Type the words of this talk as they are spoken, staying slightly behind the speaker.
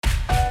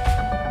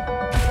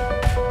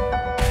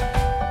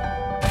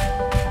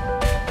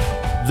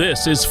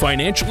This is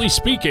Financially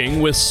Speaking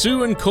with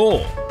Sue and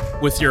Cole,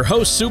 with your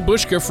host Sue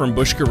Bushka from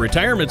Bushka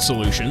Retirement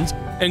Solutions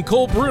and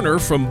Cole Bruner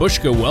from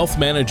Bushka Wealth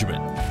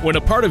Management. When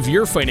a part of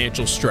your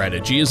financial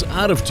strategy is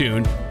out of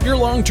tune, your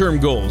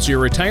long-term goals, your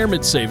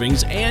retirement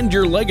savings, and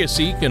your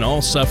legacy can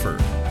all suffer.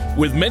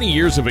 With many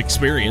years of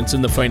experience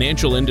in the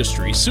financial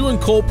industry, Sue and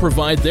Cole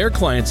provide their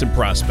clients and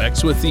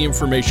prospects with the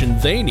information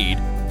they need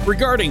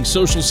regarding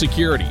Social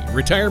Security,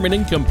 retirement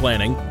income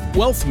planning,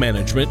 wealth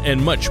management,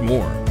 and much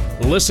more.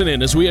 Listen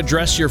in as we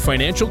address your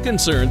financial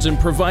concerns and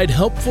provide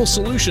helpful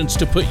solutions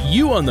to put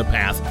you on the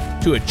path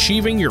to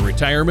achieving your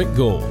retirement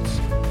goals.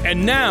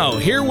 And now,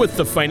 here with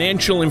the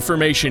financial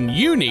information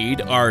you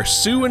need are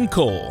Sue and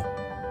Cole.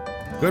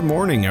 Good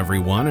morning,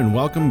 everyone, and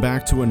welcome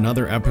back to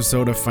another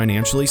episode of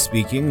Financially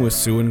Speaking with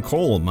Sue and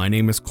Cole. My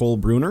name is Cole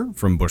Bruner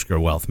from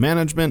Bushka Wealth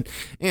Management,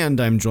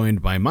 and I'm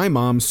joined by my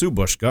mom, Sue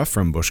Bushka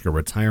from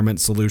Retirement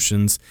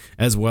Solutions,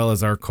 as well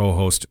as our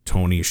co-host,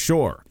 Tony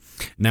Shore.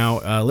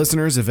 Now,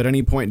 listeners, if at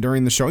any point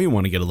during the show you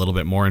want to get a little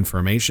bit more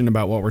information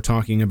about what we're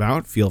talking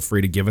about, feel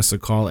free to give us a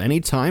call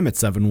anytime at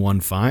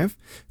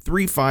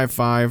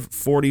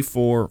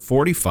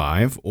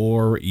 715-355-4445,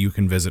 or you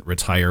can visit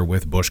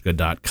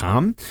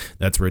retirewithbushka.com.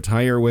 That's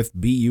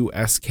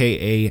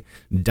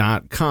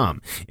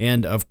retirewithbuska.com.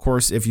 And of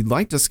course, if you'd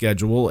like to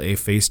schedule a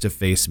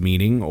face-to-face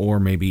meeting or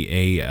maybe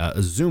a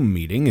Zoom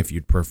meeting, if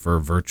you'd prefer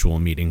virtual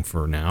meeting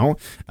for now,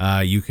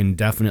 you can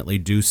definitely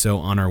do so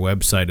on our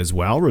website as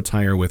well,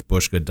 retirewithbushka.com.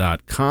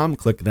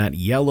 Click that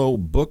yellow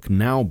Book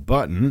Now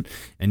button,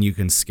 and you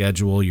can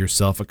schedule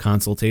yourself a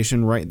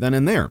consultation right then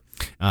and there.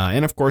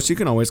 And of course, you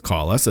can always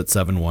call us at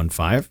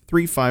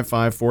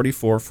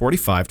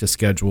 715-355-4445 to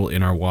schedule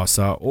in our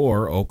Wausau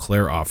or Eau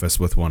Claire office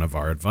with one of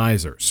our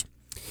advisors.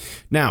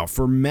 Now,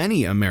 for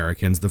many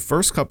Americans, the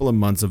first couple of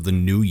months of the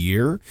new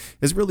year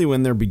is really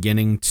when they're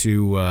beginning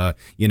to,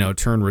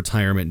 turn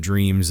retirement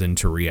dreams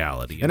into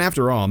reality. And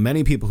after all,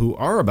 many people who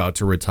are about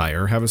to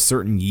retire have a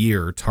certain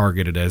year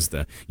targeted as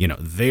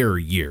their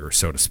year,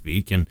 so to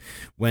speak. And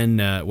when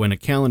a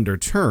calendar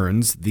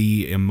turns,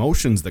 the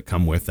emotions that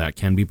come with that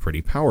can be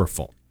pretty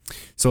powerful.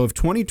 So if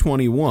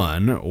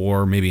 2021,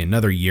 or maybe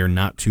another year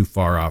not too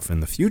far off in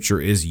the future,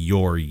 is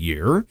your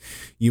year,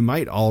 you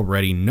might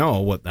already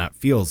know what that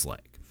feels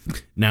like.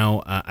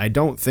 Now, I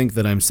don't think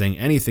that I'm saying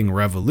anything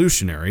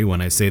revolutionary when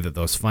I say that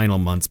those final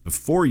months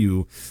before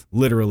you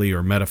literally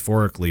or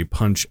metaphorically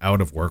punch out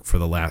of work for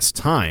the last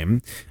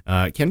time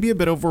can be a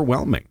bit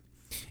overwhelming.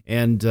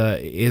 And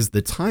is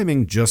the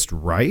timing just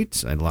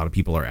right? And a lot of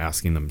people are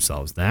asking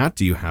themselves that.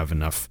 Do you have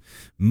enough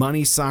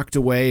money socked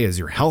away? Is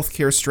your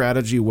healthcare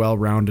strategy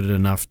well-rounded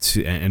enough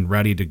and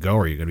ready to go?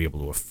 Are you going to be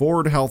able to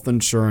afford health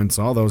insurance?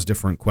 All those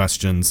different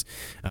questions.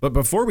 But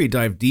before we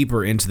dive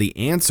deeper into the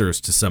answers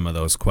to some of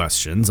those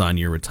questions on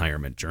your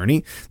retirement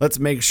journey, let's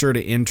make sure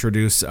to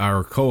introduce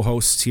our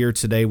co-hosts here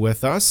today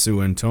with us,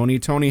 Sue and Tony.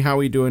 Tony, how are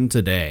we doing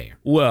today?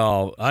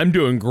 Well, I'm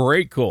doing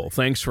great, Cole.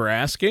 Thanks for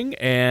asking.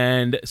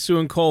 And Sue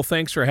and Cole,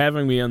 thanks for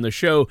having me on the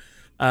show.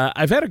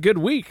 I've had a good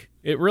week.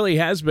 It really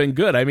has been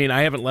good. I mean,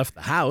 I haven't left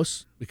the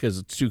house because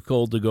it's too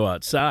cold to go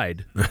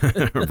outside.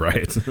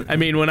 Right. I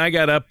mean, when I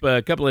got up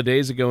a couple of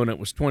days ago and it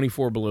was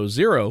 24 below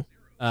zero,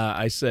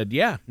 I said,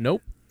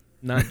 nope,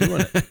 not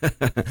doing it.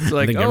 It's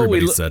like,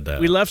 said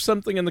that. We left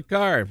something in the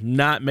car,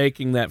 not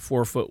making that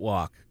 4-foot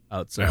walk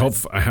outside.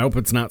 I hope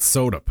it's not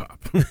soda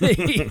pop.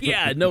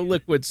 Yeah, no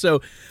liquid.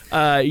 So,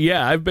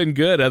 I've been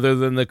good other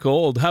than the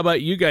cold. How about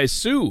you guys?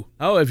 Sue,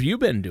 how have you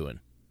been doing?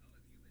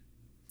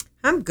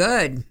 I'm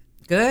good.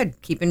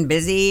 Keeping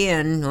busy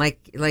and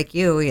like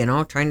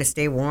you, trying to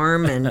stay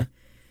warm and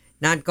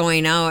not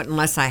going out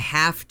unless I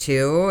have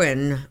to.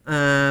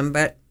 And,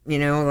 but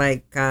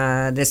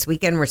this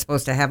weekend we're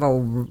supposed to have a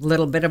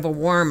little bit of a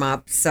warm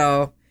up.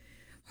 So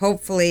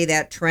hopefully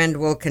that trend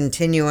will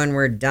continue and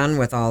we're done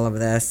with all of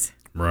this.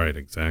 Right,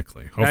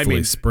 exactly.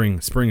 Hopefully spring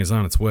is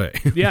on its way.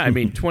 Yeah,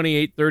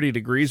 28, 30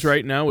 degrees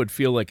right now would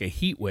feel like a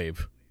heat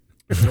wave.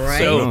 Right.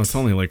 So, it's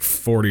only like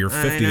 40 or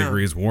 50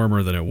 degrees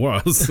warmer than it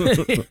was.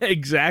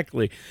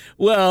 Exactly.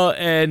 Well,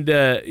 and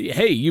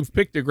hey, you've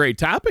picked a great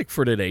topic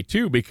for today,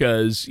 too,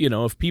 because,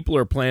 if people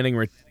are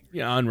planning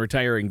on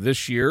retiring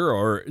this year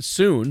or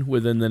soon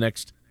within the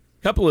next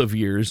couple of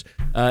years,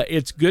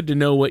 it's good to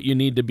know what you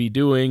need to be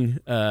doing.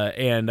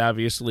 And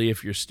obviously,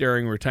 if you're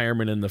staring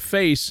retirement in the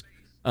face,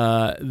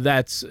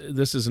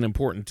 this is an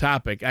important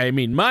topic. I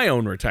mean, my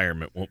own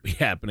retirement won't be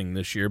happening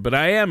this year, but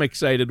I am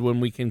excited when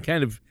we can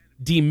kind of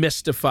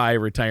demystify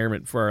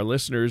retirement for our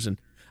listeners, and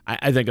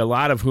I think a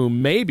lot of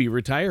whom may be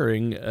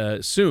retiring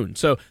soon.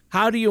 So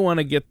how do you want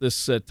to get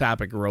this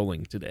topic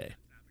rolling today?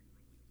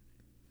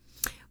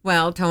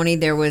 Well, Tony,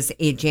 there was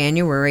a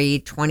January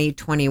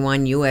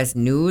 2021 U.S.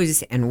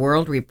 News and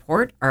World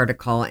Report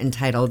article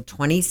entitled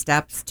 20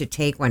 Steps to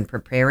Take When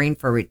Preparing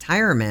for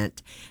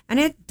Retirement, and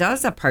it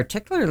does a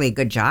particularly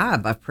good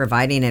job of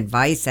providing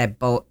advice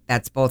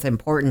that's both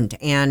important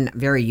and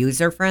very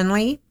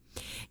user-friendly.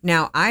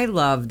 Now, I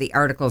love the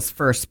article's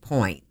first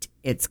point.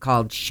 It's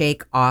called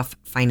Shake Off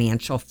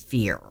Financial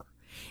Fear.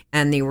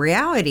 And the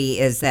reality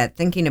is that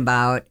thinking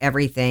about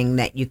everything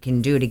that you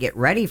can do to get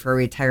ready for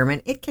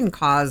retirement, it can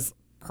cause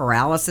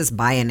paralysis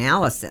by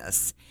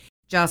analysis.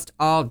 Just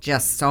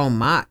so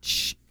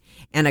much.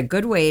 And a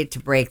good way to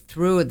break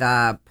through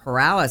the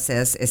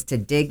paralysis is to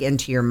dig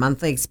into your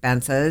monthly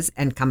expenses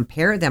and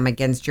compare them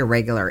against your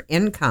regular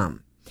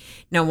income.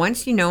 Now,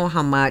 once you know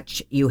how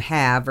much you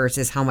have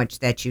versus how much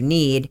that you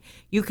need,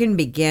 you can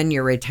begin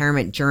your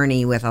retirement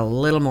journey with a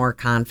little more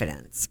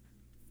confidence.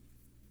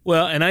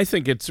 Well, and I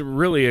think it's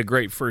really a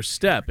great first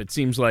step. It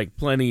seems like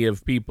plenty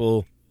of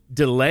people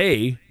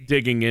delay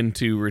digging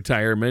into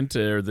retirement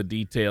or the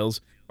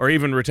details or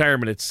even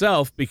retirement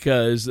itself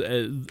because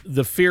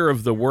the fear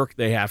of the work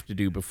they have to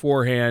do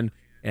beforehand,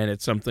 and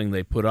it's something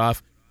they put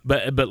off.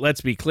 But let's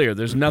be clear,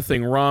 there's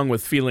nothing wrong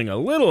with feeling a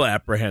little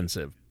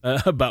apprehensive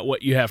about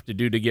what you have to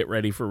do to get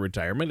ready for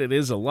retirement. It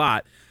is a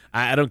lot.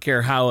 I don't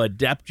care how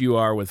adept you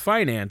are with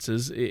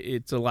finances,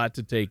 it's a lot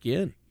to take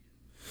in.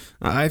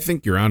 I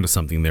think you're onto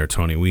something there,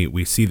 Tony.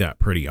 We see that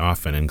pretty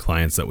often in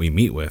clients that we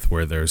meet with,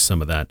 where there's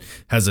some of that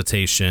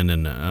hesitation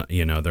and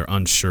they're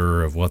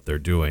unsure of what they're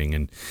doing,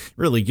 and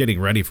really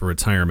getting ready for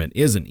retirement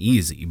isn't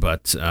easy.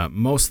 But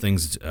most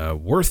things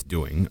worth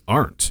doing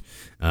aren't.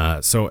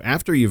 So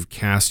after you've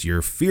cast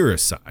your fear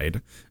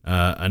aside,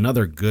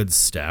 another good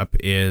step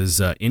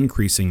is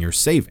increasing your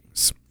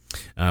savings.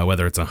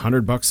 Whether it's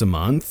 $100 a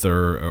month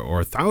or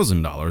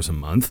 $1,000 a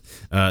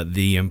month,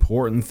 the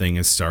important thing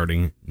is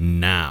starting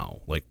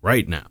now, like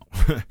right now,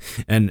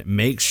 and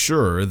make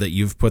sure that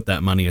you've put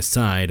that money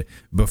aside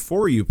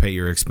before you pay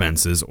your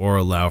expenses or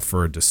allow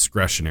for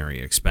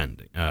discretionary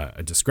spending.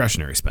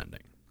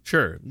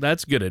 Sure,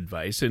 that's good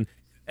advice. And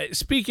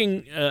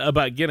speaking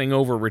about getting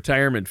over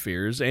retirement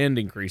fears and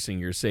increasing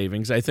your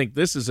savings, I think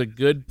this is a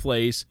good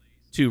place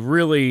to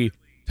really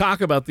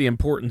talk about the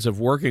importance of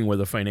working with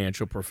a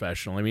financial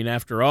professional. I mean,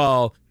 after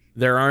all,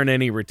 there aren't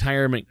any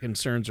retirement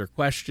concerns or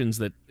questions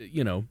that,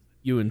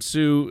 you and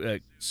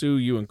Sue,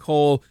 you and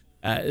Cole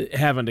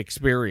haven't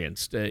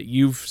experienced.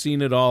 You've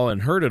seen it all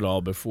and heard it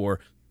all before.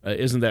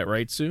 Isn't that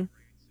right, Sue?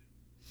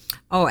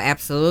 Oh,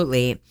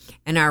 absolutely.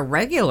 And our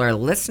regular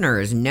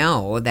listeners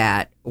know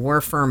that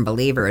we're firm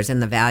believers in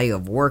the value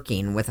of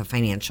working with a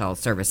financial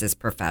services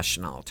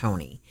professional,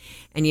 Tony.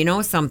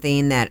 And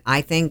something that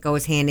I think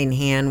goes hand in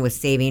hand with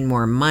saving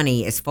more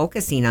money is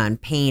focusing on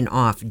paying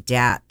off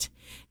debt.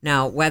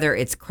 Now, whether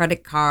it's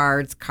credit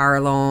cards, car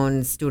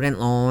loans, student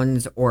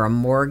loans, or a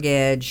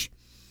mortgage,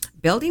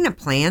 building a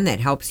plan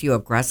that helps you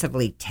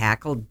aggressively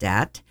tackle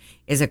debt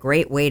is a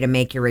great way to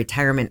make your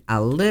retirement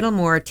a little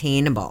more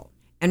attainable.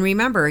 And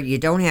remember, you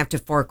don't have to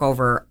fork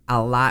over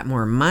a lot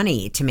more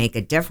money to make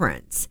a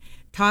difference.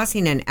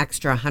 Tossing an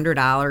extra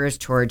 $100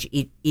 towards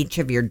each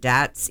of your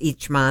debts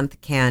each month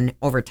can,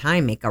 over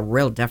time, make a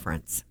real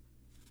difference.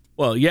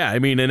 Well, yeah, I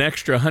mean, an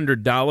extra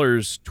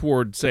 $100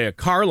 toward, say, a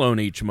car loan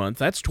each month,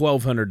 that's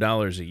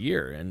 $1,200 a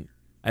year. And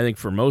I think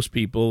for most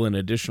people, an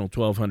additional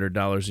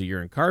 $1,200 a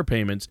year in car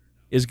payments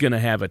is going to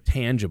have a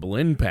tangible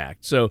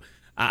impact. So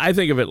I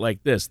think of it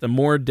like this. The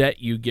more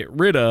debt you get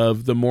rid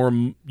of, the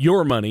more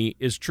your money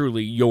is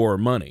truly your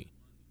money.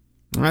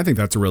 I think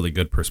that's a really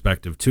good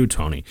perspective too,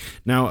 Tony.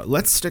 Now,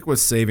 let's stick with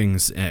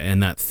savings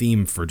and that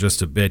theme for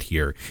just a bit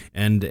here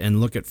and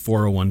look at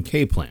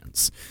 401k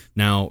plans.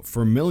 Now,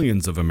 for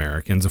millions of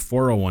Americans, a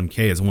 401k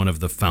is one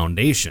of the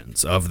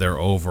foundations of their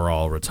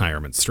overall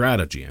retirement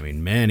strategy. I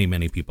mean,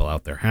 many people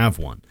out there have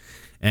one.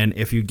 And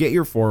if you get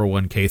your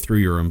 401k through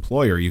your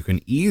employer, you can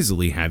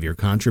easily have your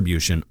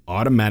contribution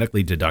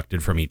automatically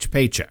deducted from each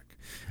paycheck.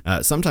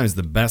 Sometimes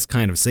the best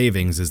kind of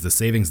savings is the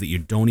savings that you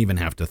don't even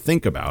have to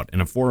think about,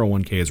 and a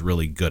 401k is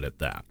really good at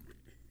that.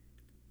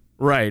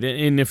 Right,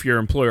 and if your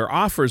employer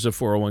offers a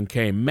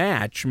 401k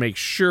match, make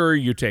sure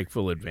you take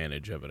full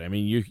advantage of it. I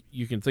mean,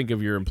 you can think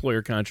of your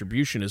employer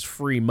contribution as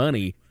free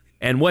money,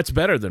 and what's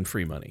better than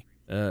free money?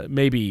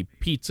 Maybe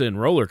pizza and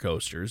roller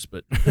coasters,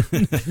 but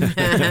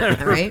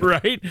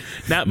right?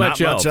 Not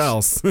much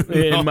else.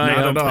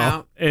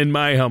 In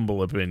my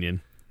humble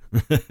opinion.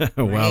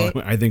 Well,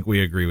 I think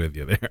we agree with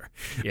you there.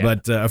 Yeah.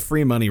 But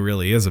free money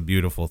really is a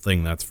beautiful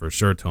thing, that's for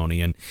sure, Tony.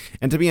 And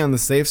to be on the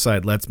safe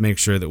side, let's make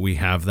sure that we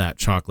have that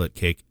chocolate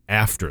cake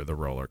after the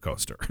roller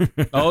coaster.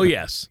 Oh,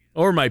 yes.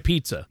 Or my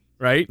pizza,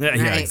 right? Yeah,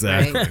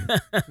 exactly.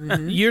 Right.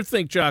 Mm-hmm. You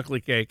think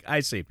chocolate cake, I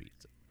say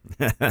pizza.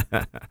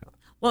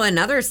 Well,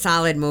 another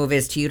solid move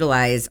is to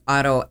utilize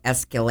auto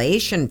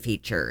escalation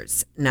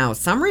features. Now,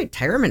 some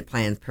retirement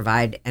plans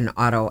provide an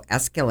auto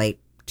escalate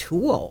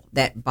tool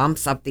that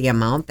bumps up the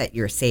amount that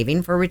you're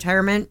saving for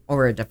retirement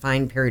over a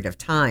defined period of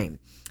time.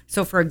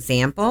 So, for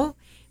example,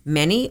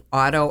 many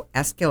auto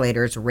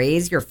escalators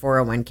raise your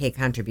 401k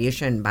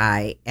contribution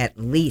by at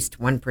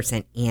least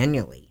 1%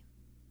 annually.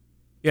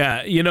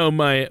 Yeah,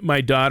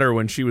 my daughter,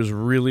 when she was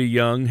really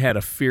young, had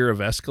a fear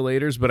of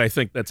escalators, but I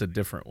think that's a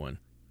different one.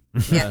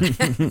 Yeah.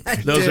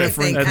 Those are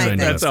different.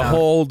 That's a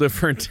whole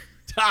different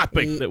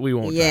topic that we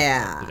won't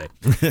talk about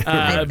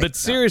today. But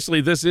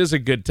seriously, this is a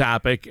good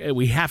topic.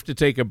 We have to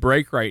take a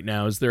break right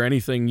now. Is there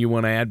anything you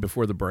want to add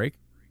before the break?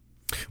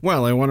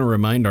 Well, I want to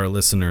remind our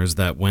listeners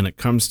that when it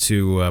comes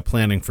to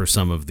planning for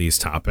some of these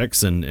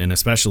topics, and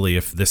especially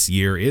if this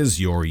year is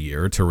your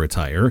year to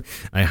retire,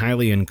 I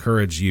highly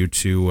encourage you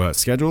to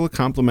schedule a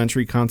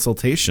complimentary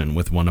consultation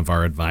with one of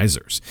our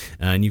advisors.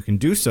 And you can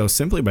do so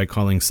simply by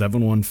calling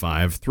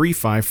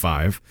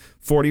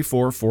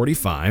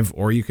 715-355-4445,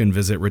 or you can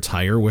visit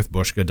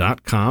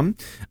retirewithbushka.com.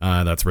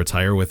 That's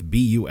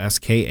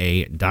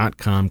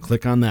retirewithbuska.com.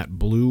 Click on that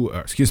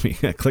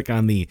click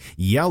on the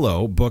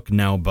yellow Book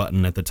Now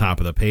button at the top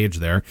of the page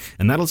there,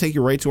 and that'll take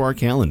you right to our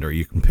calendar.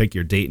 You can pick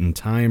your date and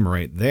time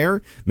right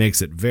there.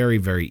 Makes it very,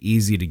 very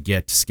easy to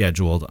get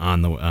scheduled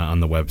on the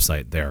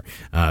website there.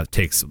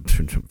 Takes a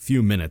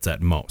few minutes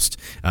at most.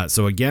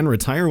 So again,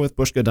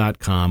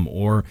 retirewithbushka.com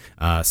or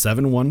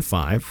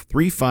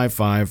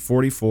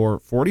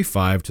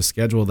 715-355-4445 to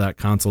schedule that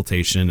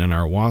consultation in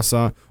our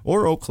Wausau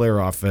or Eau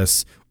Claire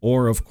office,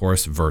 or of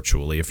course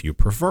virtually if you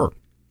prefer.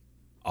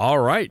 All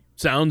right.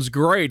 Sounds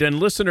great. And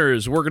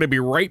listeners, we're going to be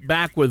right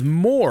back with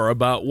more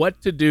about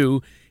what to do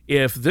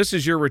if this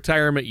is your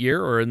retirement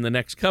year or in the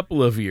next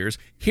couple of years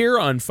here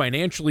on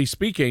Financially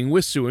Speaking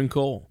with Sue and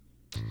Cole.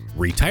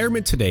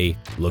 Retirement today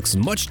looks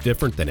much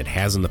different than it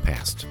has in the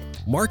past.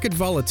 Market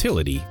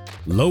volatility,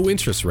 low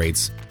interest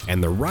rates,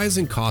 and the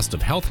rising cost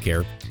of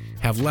healthcare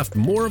have left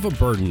more of a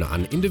burden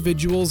on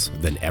individuals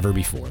than ever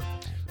before.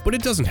 But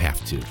it doesn't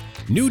have to.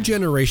 New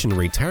Generation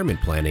Retirement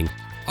Planning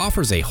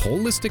offers a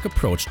holistic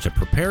approach to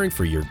preparing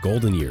for your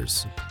golden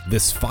years.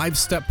 This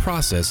 5-step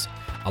process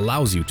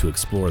allows you to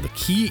explore the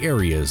key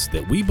areas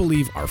that we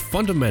believe are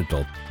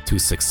fundamental to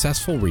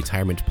successful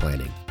retirement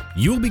planning.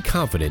 You will be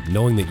confident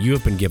knowing that you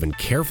have been given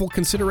careful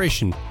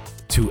consideration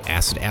to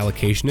asset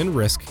allocation and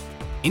risk,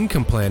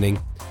 income planning,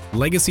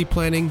 legacy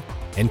planning,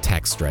 and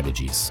tax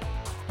strategies.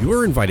 You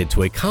are invited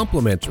to a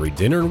complimentary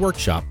dinner and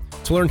workshop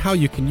to learn how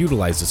you can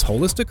utilize this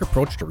holistic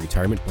approach to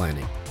retirement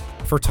planning.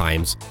 For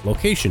times,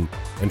 location,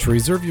 and to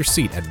reserve your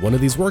seat at one of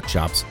these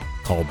workshops,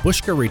 call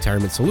Bushka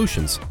Retirement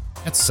Solutions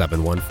at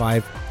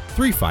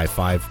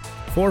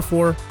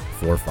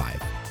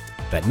 715-355-4445.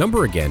 That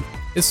number again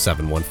is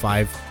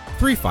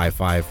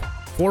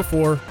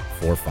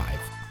 715-355-4445.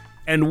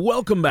 And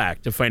welcome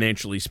back to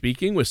Financially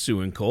Speaking with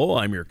Sue and Cole.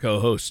 I'm your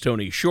co-host,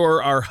 Tony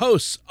Shore. Our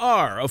hosts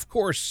are, of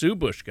course, Sue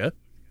Bushka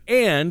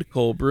and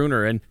Cole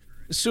Bruner. And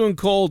Sue and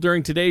Cole,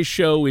 during today's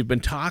show, we've been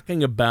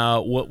talking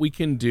about what we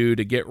can do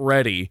to get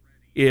ready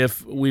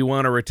if we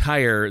want to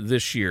retire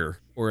this year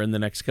or in the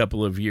next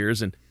couple of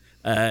years. And,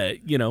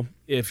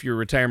 if your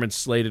retirement's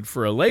slated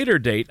for a later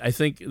date, I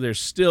think there's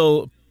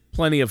still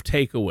plenty of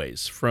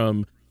takeaways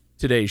from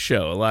today's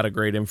show. A lot of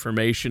great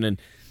information and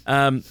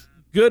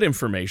good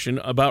information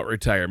about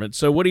retirement.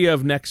 So what do you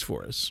have next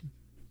for us?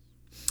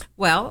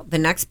 Well, the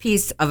next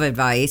piece of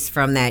advice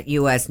from that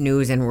U.S.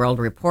 News and World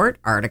Report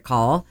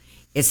article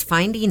is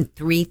finding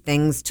 3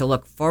 things to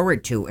look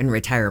forward to in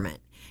retirement.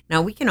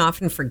 Now, we can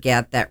often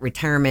forget that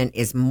retirement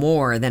is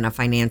more than a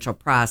financial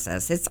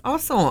process. It's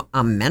also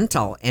a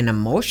mental and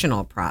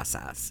emotional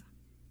process.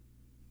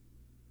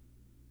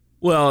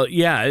 Well,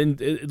 yeah, and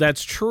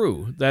that's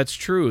true. That's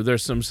true.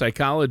 There's some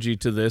psychology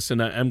to this,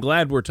 and I'm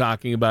glad we're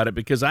talking about it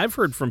because I've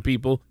heard from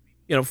people,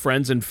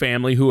 friends and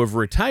family who have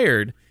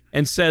retired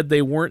and said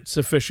they weren't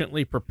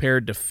sufficiently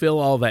prepared to fill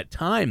all that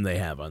time they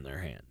have on their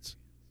hands.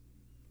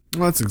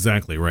 Well, that's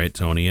exactly right,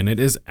 Tony, and it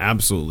is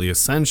absolutely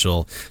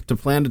essential to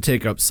plan to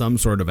take up some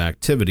sort of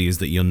activities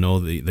that you'll know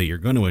that you're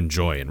going to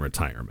enjoy in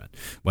retirement.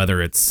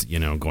 Whether it's,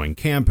 going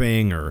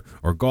camping or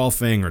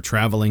golfing or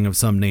traveling of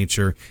some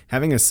nature,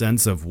 having a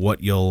sense of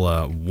what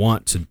you'll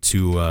want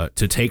to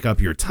take up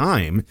your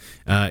time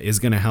is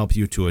going to help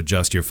you to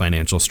adjust your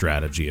financial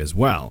strategy as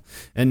well.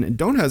 And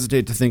don't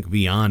hesitate to think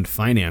beyond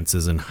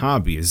finances and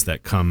hobbies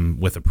that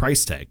come with a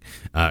price tag.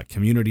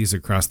 Communities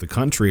across the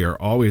country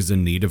are always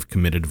in need of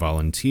committed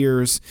volunteers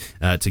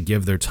to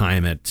give their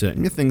time at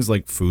things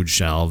like food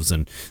shelves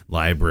and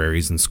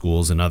libraries and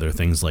schools and other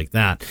things like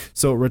that.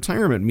 So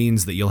retirement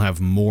means that you'll have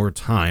more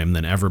time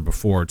than ever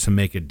before to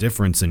make a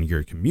difference in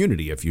your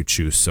community if you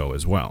choose so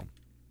as well.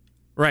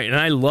 Right, and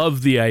I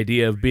love the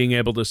idea of being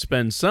able to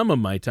spend some of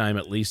my time,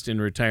 at least in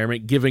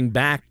retirement, giving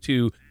back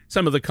to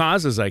some of the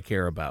causes I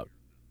care about.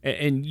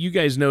 And you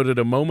guys noted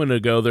a moment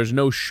ago, there's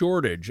no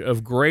shortage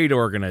of great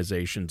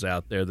organizations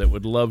out there that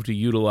would love to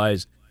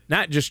utilize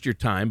not just your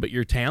time, but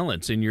your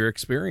talents and your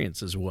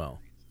experience as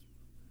well.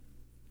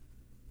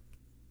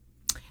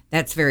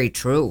 That's very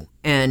true.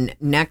 And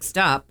next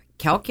up,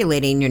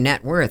 calculating your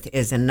net worth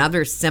is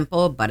another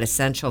simple but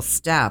essential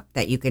step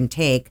that you can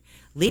take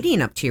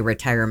leading up to your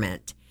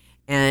retirement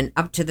and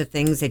up to the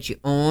things that you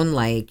own,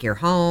 like your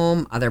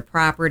home, other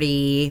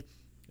property,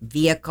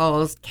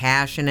 vehicles,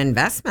 cash, and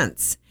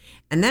investments.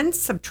 And then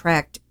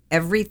subtract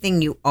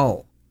everything you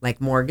owe, like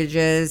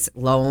mortgages,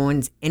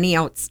 loans, any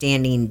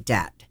outstanding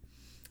debt.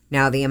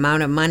 Now, the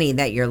amount of money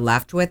that you're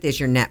left with is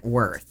your net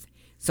worth.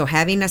 So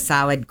having a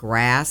solid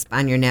grasp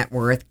on your net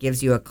worth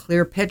gives you a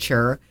clear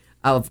picture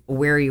of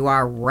where you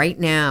are right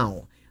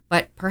now.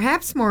 But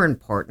perhaps more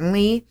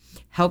importantly,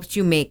 helps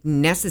you make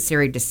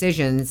necessary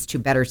decisions to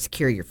better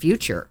secure your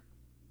future.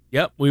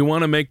 Yep, we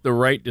want to make the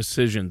right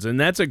decisions, and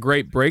that's a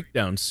great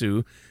breakdown,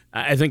 Sue.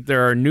 I think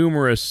there are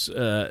numerous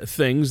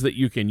things that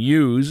you can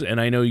use,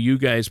 and I know you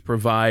guys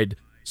provide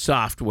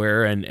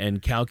software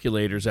and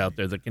calculators out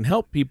there that can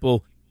help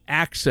people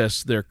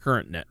access their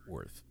current net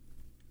worth.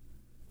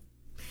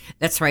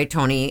 That's right,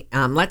 Tony.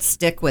 Let's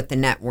stick with the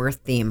net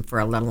worth theme for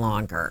a little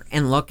longer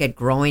and look at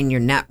growing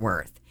your net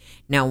worth.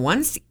 Now,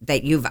 once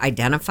that you've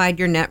identified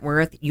your net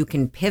worth, you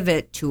can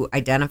pivot to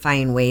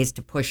identifying ways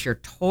to push your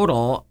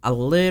total a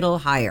little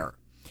higher.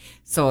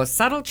 So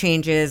subtle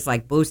changes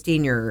like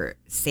boosting your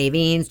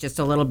savings just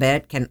a little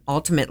bit can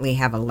ultimately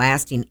have a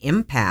lasting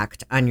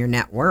impact on your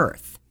net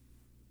worth.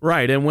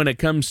 Right, and when it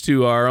comes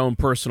to our own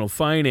personal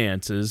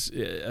finances,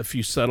 a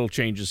few subtle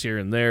changes here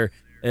and there,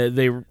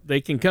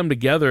 they can come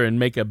together and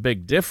make a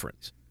big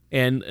difference.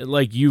 And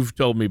like you've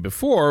told me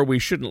before, we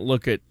shouldn't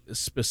look at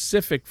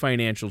specific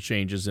financial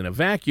changes in a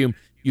vacuum.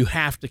 You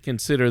have to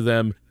consider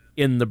them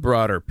in the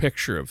broader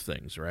picture of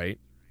things, right?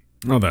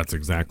 Oh, that's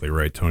exactly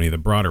right, Tony. The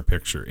broader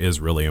picture is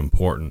really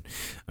important.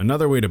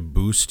 Another way to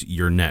boost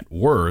your net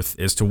worth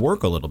is to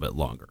work a little bit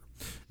longer.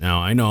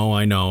 Now, I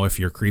know if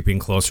you're creeping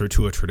closer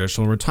to a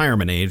traditional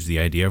retirement age, the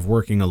idea of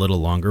working a little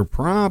longer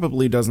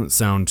probably doesn't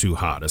sound too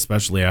hot,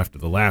 especially after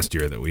the last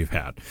year that we've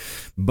had.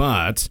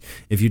 But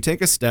if you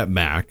take a step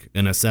back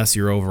and assess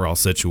your overall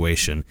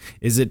situation,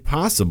 is it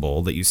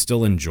possible that you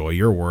still enjoy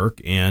your work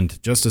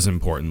and, just as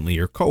importantly,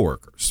 your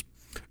coworkers?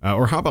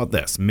 Or how about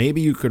this?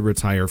 Maybe you could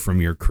retire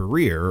from your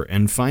career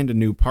and find a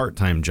new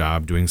part-time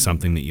job doing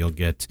something that you'll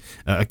get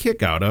a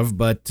kick out of,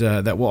 but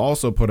that will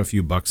also put a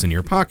few bucks in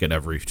your pocket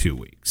every 2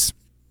 weeks.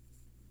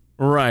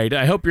 Right.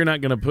 I hope you're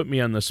not going to put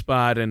me on the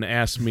spot and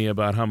ask me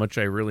about how much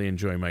I really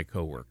enjoy my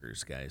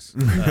coworkers, guys.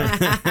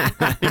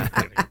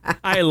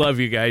 I love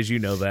you guys. You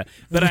know that.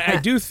 But I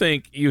do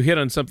think you hit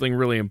on something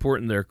really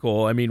important there,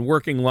 Cole. I mean,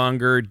 working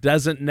longer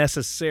doesn't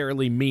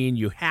necessarily mean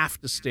you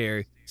have to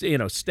stay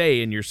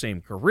in your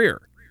same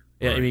career.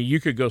 Right. I mean, you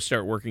could go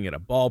start working at a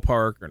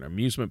ballpark or an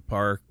amusement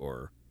park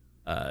or,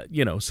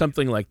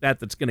 something like that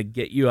that's going to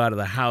get you out of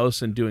the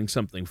house and doing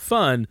something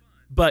fun,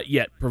 but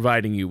yet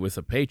providing you with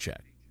a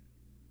paycheck.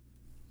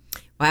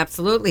 Well,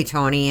 absolutely,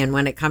 Tony. And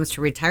when it comes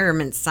to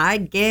retirement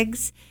side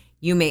gigs,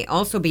 you may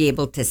also be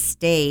able to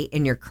stay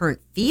in your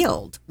current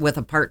field with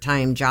a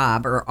part-time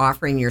job or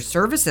offering your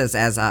services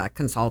as a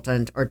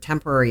consultant or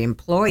temporary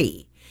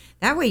employee.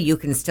 That way you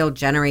can still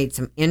generate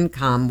some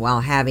income while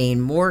having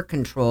more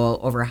control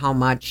over how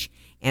much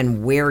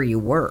and where you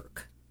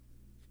work.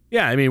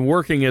 Yeah, I mean,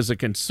 working as a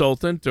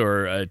consultant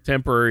or a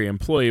temporary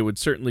employee would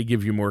certainly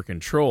give you more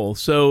control.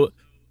 So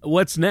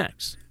what's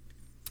next?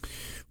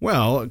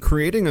 Well,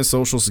 creating a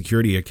Social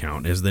Security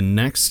account is the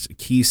next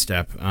key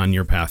step on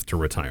your path to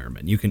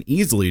retirement. You can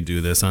easily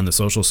do this on the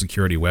Social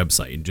Security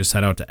website. Just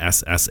head out to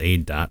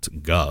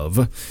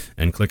ssa.gov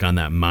and click on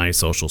that My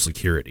Social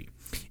Security.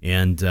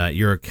 And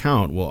your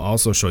account will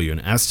also show you an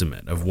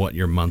estimate of what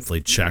your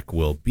monthly check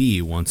will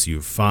be once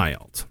you've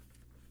filed.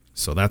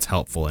 So that's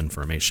helpful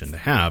information to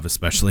have,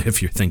 especially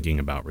if you're thinking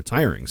about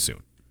retiring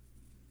soon.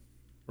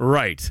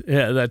 Right.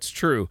 Yeah, that's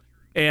true.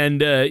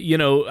 And,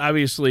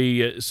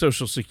 obviously,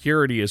 Social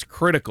Security is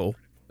critical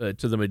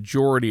to the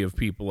majority of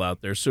people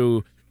out there.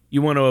 So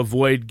you want to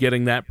avoid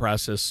getting that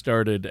process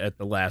started at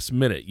the last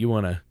minute. You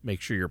want to make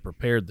sure you're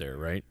prepared there,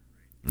 right?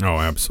 Oh,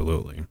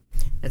 absolutely.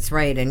 That's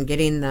right. And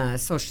getting the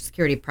Social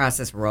Security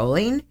process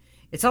rolling,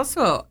 it's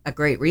also a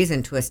great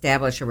reason to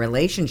establish a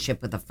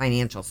relationship with a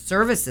financial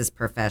services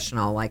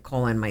professional like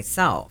Cole and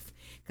myself.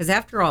 Because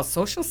after all,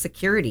 Social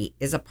Security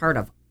is a part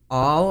of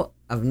all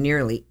of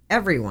nearly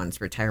everyone's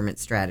retirement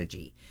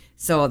strategy.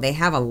 So they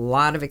have a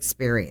lot of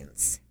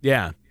experience.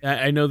 Yeah,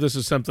 I know this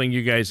is something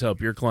you guys help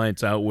your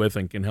clients out with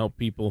and can help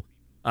people,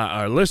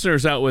 our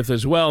listeners out with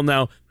as well.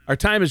 Now, our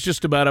time is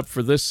just about up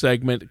for this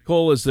segment.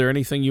 Cole, is there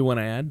anything you want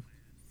to add?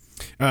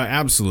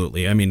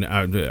 Absolutely. I mean,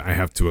 I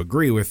have to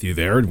agree with you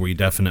there. We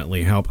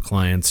definitely help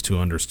clients to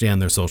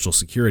understand their Social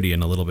Security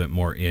in a little bit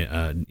more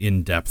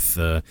in-depth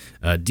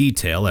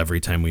detail every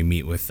time we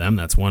meet with them.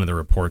 That's one of the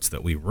reports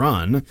that we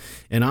run.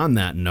 And on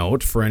that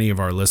note, for any of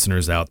our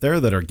listeners out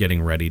there that are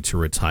getting ready to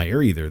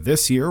retire either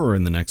this year or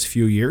in the next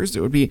few years,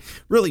 it would be a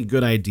really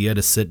good idea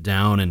to sit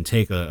down and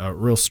take a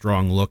real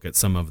strong look at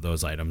some of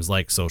those items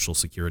like Social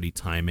Security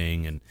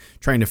timing and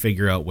trying to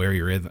figure out where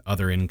your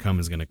other income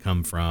is going to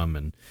come from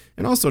and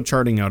also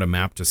charting out a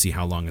map to see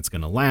how long it's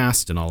going to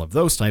last and all of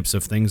those types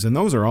of things. And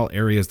those are all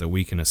areas that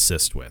we can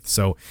assist with.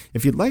 So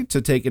if you'd like to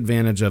take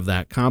advantage of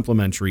that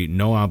complimentary,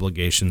 no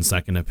obligation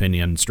second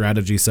opinion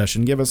strategy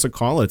session, give us a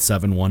call at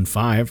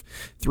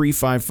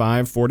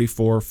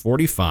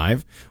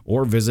 715-355-4445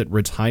 or visit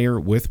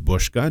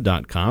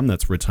retirewithbushka.com.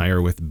 That's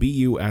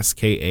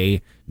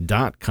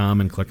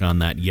retirewithbuska.com and click on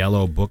that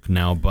yellow Book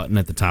Now button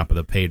at the top of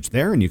the page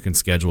there, and you can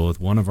schedule with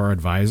one of our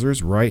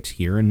advisors right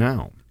here and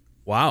now.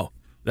 Wow.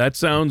 That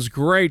sounds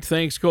great.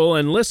 Thanks, Cole.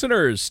 And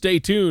listeners, stay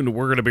tuned.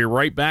 We're going to be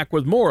right back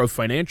with more of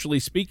Financially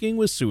Speaking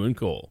with Sue and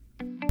Cole.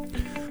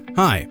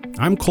 Hi,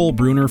 I'm Cole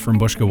Bruner from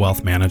Bushka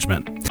Wealth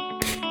Management.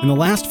 In the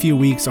last few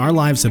weeks, our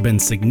lives have been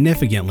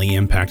significantly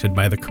impacted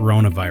by the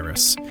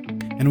coronavirus.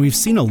 and we've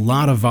seen a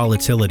lot of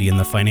volatility in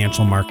the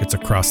financial markets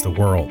across the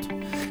world.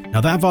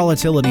 Now, that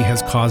volatility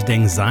has caused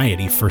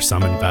anxiety for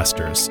some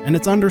investors, and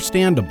it's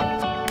understandable,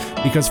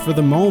 because for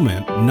the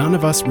moment, none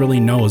of us really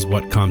knows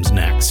what comes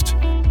next.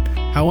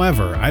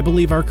 However, I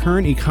believe our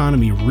current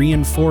economy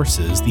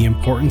reinforces the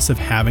importance of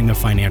having a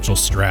financial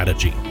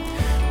strategy.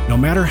 No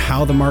matter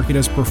how the market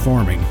is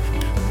performing,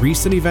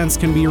 recent events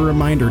can be a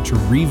reminder to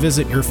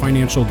revisit your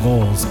financial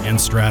goals and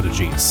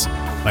strategies.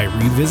 By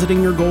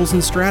revisiting your goals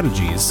and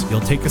strategies,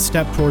 you'll take a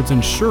step towards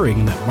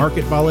ensuring that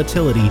market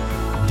volatility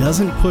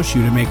doesn't push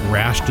you to make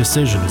rash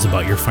decisions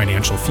about your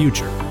financial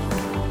future.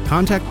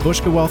 Contact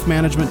Bushka Wealth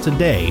Management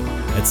today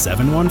at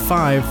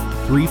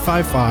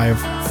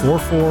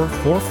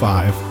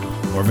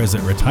 715-355-4445 or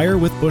visit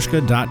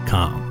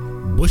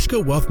retirewithbushka.com.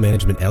 Bushka Wealth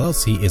Management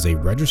LLC is a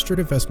registered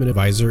investment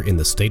advisor in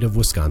the state of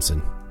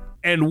Wisconsin.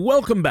 And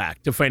welcome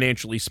back to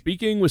Financially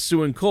Speaking with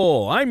Sue and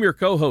Cole. I'm your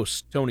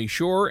co-host, Tony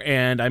Shore,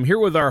 and I'm here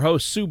with our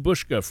host, Sue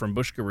Bushka from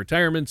Bushka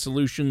Retirement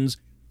Solutions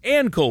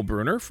and Cole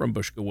Bruner from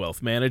Bushka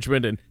Wealth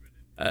Management. And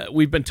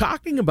we've been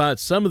talking about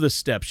some of the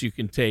steps you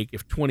can take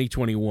if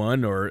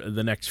 2021 or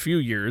the next few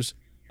years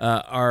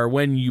are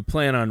when you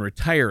plan on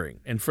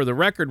retiring. And for the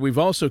record, we've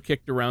also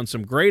kicked around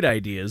some great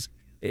ideas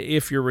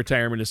if your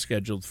retirement is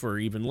scheduled for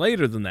even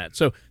later than that.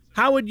 So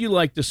how would you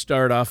like to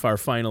start off our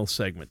final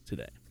segment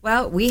today?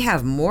 Well, we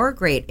have more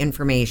great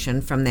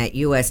information from that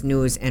U.S.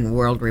 News and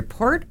World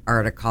Report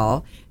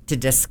article to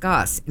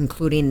discuss,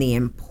 including the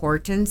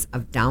importance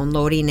of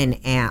downloading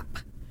an app.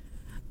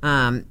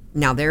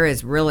 Now, there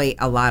is really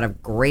a lot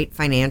of great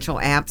financial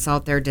apps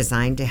out there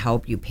designed to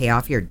help you pay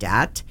off your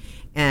debt,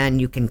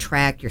 and you can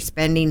track your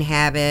spending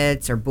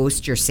habits or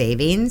boost your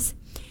savings.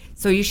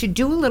 So you should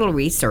do a little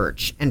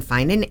research and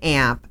find an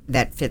app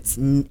that fits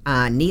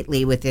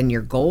neatly within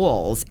your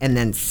goals and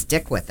then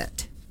stick with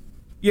it.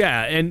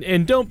 Yeah,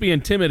 and don't be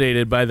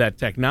intimidated by that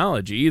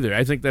technology either.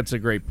 I think that's a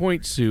great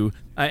point, Sue.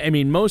 I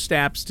mean, most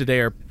apps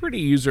today are pretty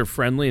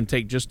user-friendly and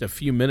take just a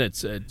few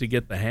minutes to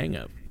get the hang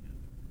of.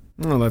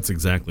 Well, that's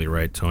exactly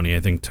right, Tony.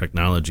 I think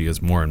technology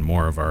is more and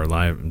more of our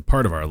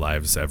part of our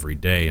lives every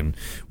day. And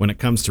when it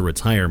comes to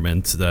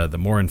retirement, the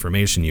more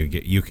information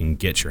you can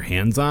get your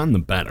hands on, the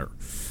better.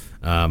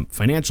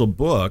 Financial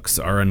books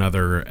are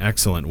another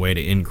excellent way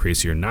to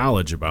increase your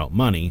knowledge about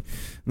money.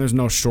 There's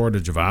no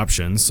shortage of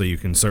options, so you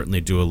can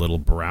certainly do a little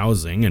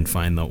browsing and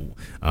find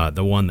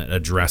the one that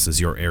addresses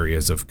your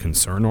areas of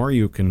concern, or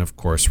you can, of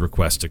course,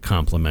 request a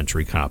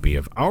complimentary copy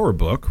of our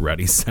book,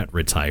 Ready, Set,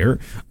 Retire.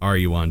 Are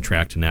You on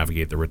Track to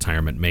Navigate the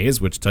Retirement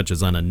Maze, which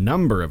touches on a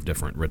number of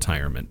different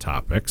retirement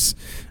topics.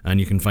 And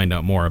you can find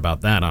out more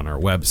about that on our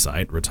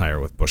website,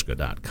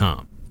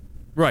 retirewithbushka.com.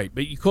 Right,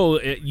 but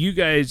Cole, you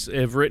guys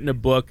have written a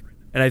book,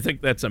 and I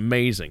think that's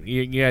amazing.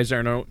 You guys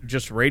aren't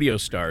just radio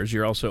stars,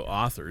 you're also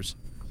authors.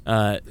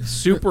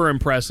 Super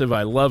impressive.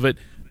 I love it.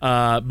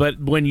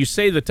 But when you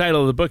say the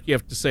title of the book, you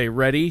have to say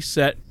Ready,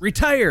 Set,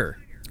 Retire.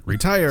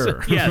 Retire. So,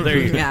 yeah, there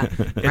you go. Yeah,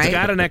 It's right?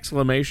 got an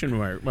exclamation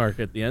mark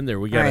at the end there.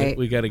 We got Right.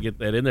 to get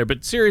that in there.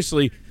 But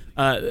seriously,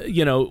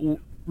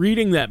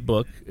 reading that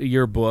book,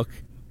 your book,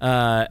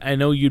 I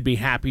know you'd be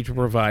happy to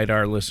provide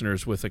our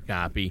listeners with a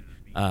copy.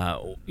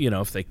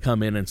 If they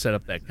come in and set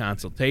up that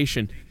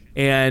consultation.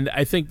 And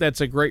I think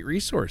that's a great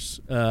resource.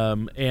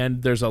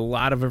 And there's a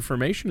lot of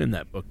information in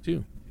that book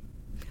too.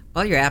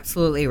 Well, you're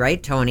absolutely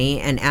right, Tony.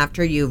 And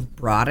after you've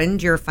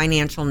broadened your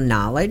financial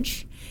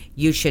knowledge,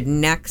 you should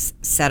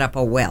next set up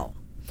a will.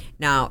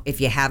 Now, if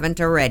you haven't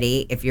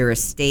already, if your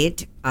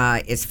estate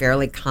is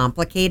fairly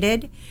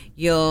complicated,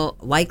 you'll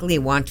likely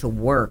want to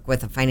work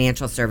with a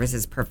financial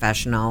services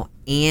professional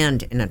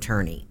and an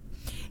attorney.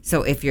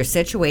 So if your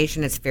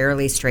situation is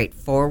fairly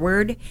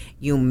straightforward,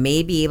 you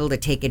may be able to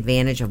take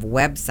advantage of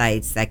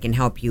websites that can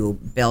help you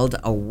build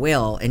a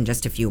will in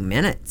just a few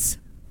minutes.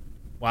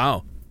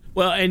 Wow.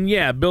 Well, and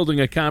yeah, building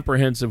a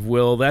comprehensive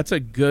will, that's a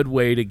good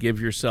way to give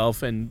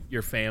yourself and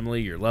your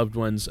family, your loved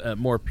ones,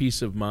 more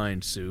peace of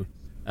mind, Sue.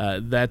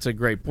 That's a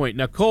great point.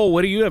 Now, Cole,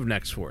 what do you have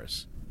next for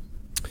us?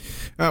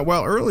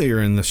 Well,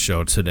 earlier in the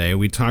show today,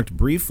 we talked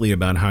briefly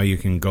about how you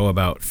can go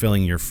about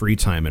filling your free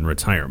time in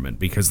retirement,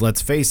 because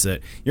let's face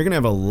it, you're going to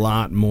have a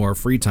lot more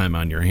free time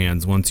on your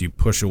hands once you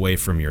push away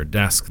from your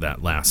desk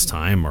that last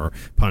time or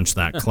punch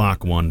that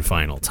clock one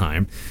final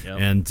time. Yep.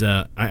 And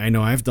I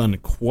know I've done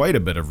quite a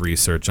bit of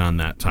research on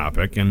that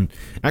topic, and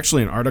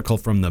actually an article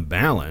from The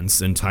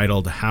Balance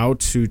entitled How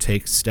to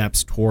Take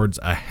Steps Towards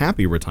a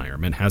Happy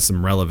Retirement has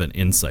some relevant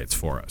insights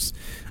for us.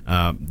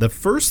 The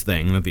first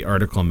thing that the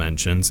article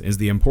mentions is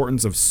the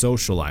importance of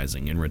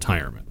socializing in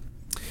retirement.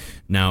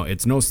 Now,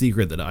 it's no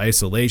secret that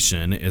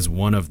isolation is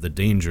one of the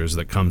dangers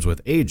that comes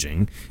with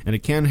aging, and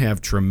it can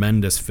have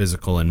tremendous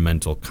physical and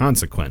mental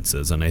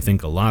consequences, and I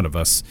think a lot of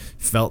us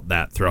felt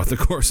that throughout the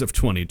course of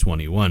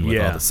 2021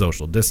 with all the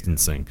social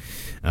distancing.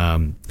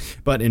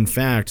 But in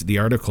fact, the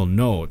article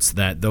notes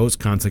that those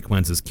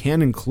consequences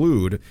can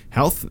include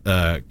health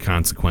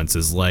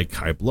consequences like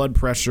high blood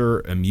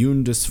pressure,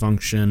 immune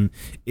dysfunction,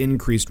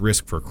 increased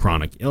risk for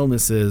chronic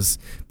illnesses,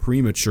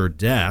 premature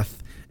death,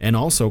 and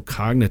also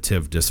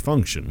cognitive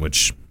dysfunction,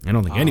 which I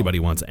don't think anybody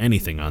wants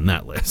anything on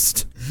that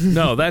list.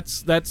 No,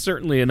 that's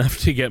certainly enough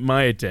to get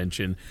my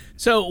attention.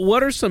 So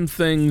what are some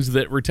things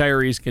that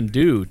retirees can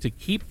do to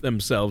keep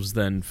themselves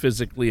then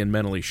physically and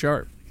mentally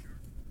sharp?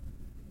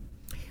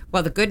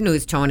 Well, the good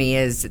news, Tony,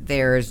 is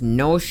there's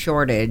no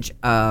shortage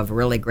of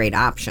really great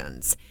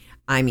options.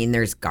 I mean,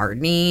 there's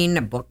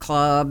gardening, book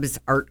clubs,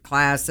 art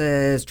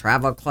classes,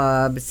 travel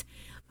clubs,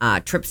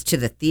 trips to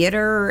the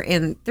theater,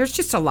 and there's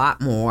just a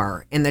lot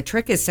more. And the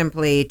trick is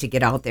simply to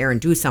get out there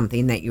and do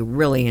something that you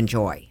really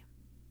enjoy.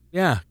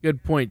 Yeah,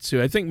 good point,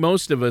 Sue. I think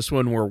most of us,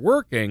 when we're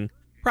working,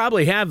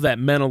 probably have that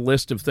mental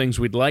list of things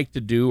we'd like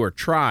to do or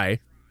try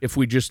if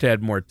we just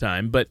had more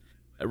time. But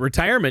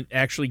retirement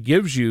actually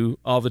gives you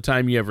all the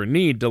time you ever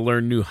need to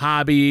learn new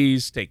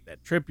hobbies, take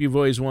that trip you've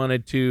always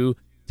wanted to,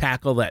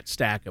 tackle that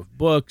stack of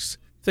books,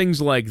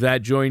 things like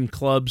that, join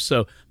clubs.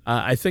 So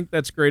I think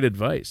that's great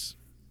advice.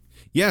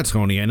 Yeah,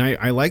 Tony, and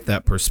I like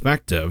that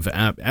perspective.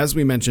 As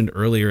we mentioned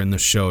earlier in the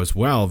show as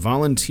well,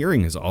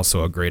 volunteering is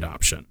also a great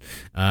option.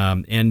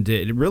 And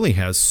it really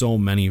has so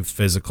many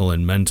physical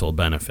and mental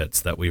benefits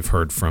that we've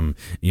heard from,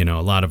 a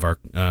lot of our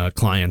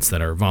clients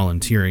that are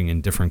volunteering in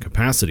different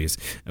capacities.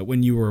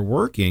 When you were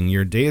working,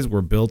 your days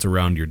were built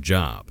around your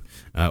job.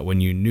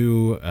 When you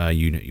knew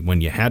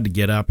when you had to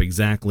get up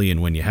exactly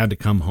and when you had to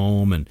come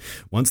home. And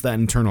once that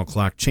internal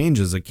clock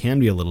changes, it can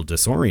be a little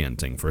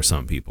disorienting for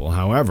some people.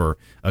 However,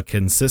 a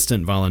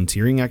consistent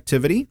volunteering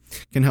activity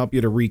can help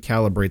you to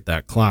recalibrate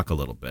that clock a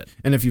little bit.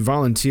 And if you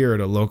volunteer at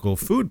a local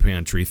food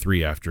pantry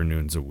 3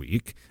 afternoons a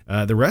week,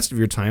 the rest of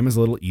your time is a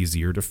little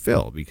easier to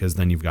fill because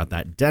then you've got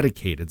that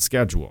dedicated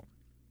schedule.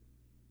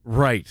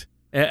 Right.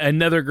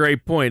 Another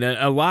great point.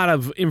 A lot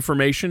of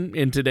information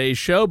in today's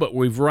show, but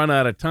we've run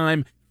out of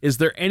time. Is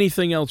there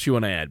anything else you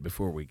want to add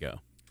before we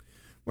go?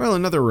 Well,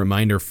 another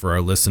reminder for our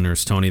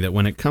listeners, Tony, that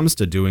when it comes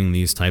to doing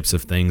these types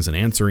of things and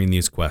answering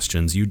these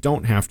questions, you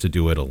don't have to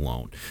do it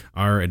alone.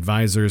 Our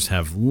advisors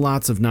have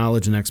lots of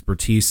knowledge and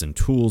expertise and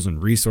tools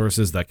and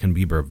resources that can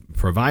be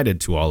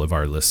provided to all of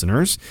our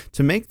listeners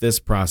to make this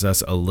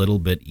process a little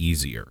bit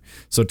easier.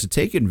 So to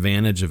take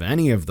advantage of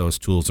any of those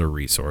tools or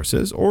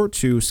resources or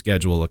to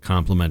schedule a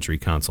complimentary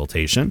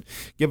consultation,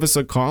 give us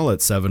a call at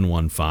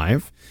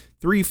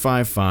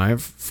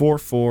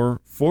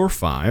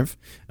 715-355-4445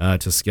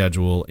 to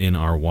schedule in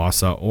our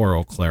Wausau or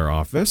Eau Claire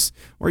office,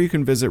 or you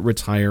can visit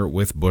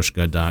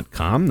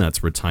retirewithbushka.com. That's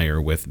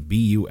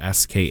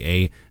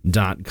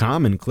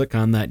retirewithbuska.com, and click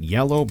on that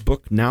yellow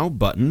Book Now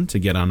button to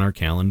get on our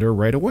calendar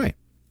right away.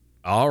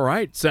 All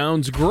right,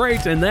 sounds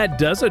great, and that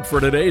does it for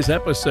today's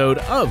episode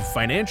of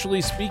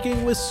Financially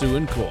Speaking with Sue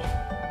and Cole.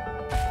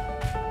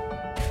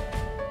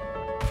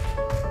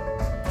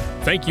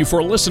 Thank you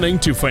for listening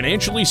to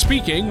Financially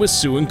Speaking with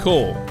Sue and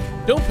Cole.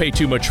 Don't pay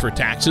too much for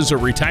taxes or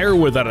retire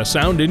without a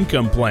sound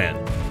income plan.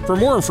 For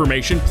more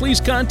information, please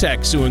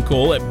contact Sue and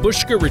Cole at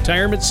Bushka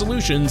Retirement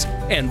Solutions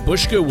and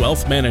Bushka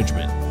Wealth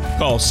Management.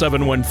 Call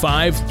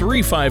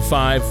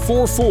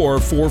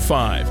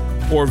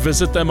 715-355-4445 or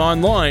visit them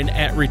online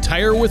at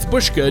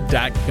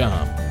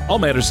retirewithbushka.com. All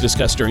matters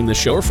discussed during this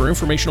show are for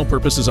informational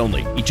purposes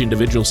only. Each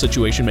individual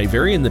situation may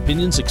vary, and the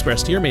opinions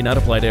expressed here may not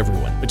apply to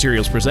everyone.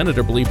 Materials presented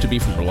are believed to be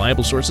from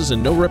reliable sources,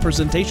 and no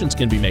representations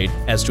can be made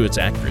as to its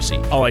accuracy.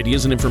 All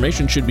ideas and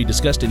information should be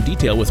discussed in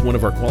detail with one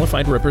of our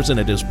qualified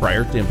representatives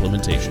prior to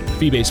implementation.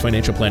 Fee-based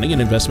financial planning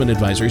and investment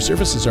advisory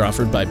services are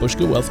offered by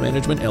Bushka Wealth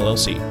Management,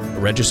 LLC, a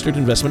registered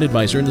investment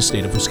advisor in the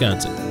state of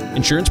Wisconsin.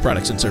 Insurance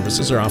products and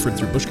services are offered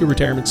through Bushka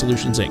Retirement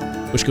Solutions, Inc.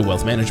 Bushka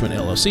Wealth Management,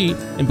 LLC,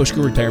 and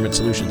Bushka Retirement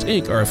Solutions,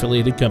 Inc. are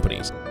affiliated companies.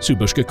 Sue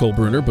Bushka, Cole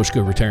Bruner,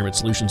 Bushka Retirement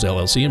Solutions,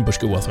 LLC, and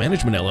Bushka Wealth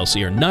Management,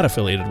 LLC are not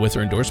affiliated with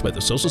or endorsed by the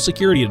Social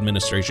Security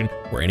Administration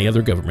or any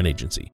other government agency.